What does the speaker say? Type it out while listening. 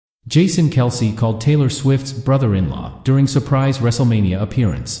Jason Kelce called Taylor Swift's brother-in-law during surprise WrestleMania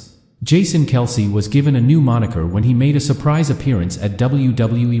appearance. Jason Kelce was given a new moniker when he made a surprise appearance at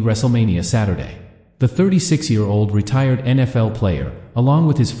WWE WrestleMania Saturday. The 36-year-old retired NFL player, along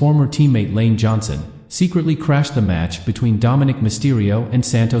with his former teammate Lane Johnson, secretly crashed the match between Dominic Mysterio and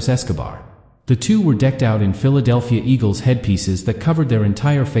Santos Escobar. The two were decked out in Philadelphia Eagles headpieces that covered their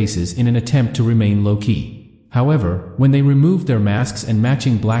entire faces in an attempt to remain low-key. However, when they removed their masks and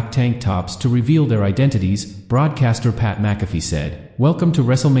matching black tank tops to reveal their identities, broadcaster Pat McAfee said, "Welcome to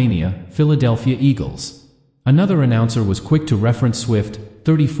WrestleMania, Philadelphia Eagles." Another announcer was quick to reference Swift,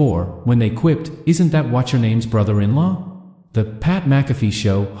 34, when they quipped, "Isn't that what's-your-name's brother-in-law?" The Pat McAfee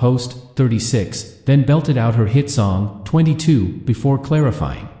Show host, 36, then belted out her hit song, 22, before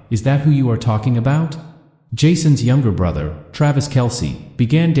clarifying, "Is that who you are talking about?" Jason's younger brother, Travis Kelce,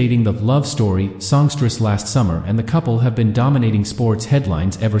 began dating the love story songstress last summer, and the couple have been dominating sports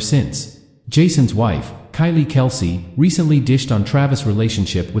headlines ever since. Jason's wife, Kylie Kelce, recently dished on Travis'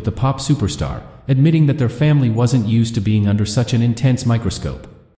 relationship with the pop superstar, admitting that their family wasn't used to being under such an intense microscope.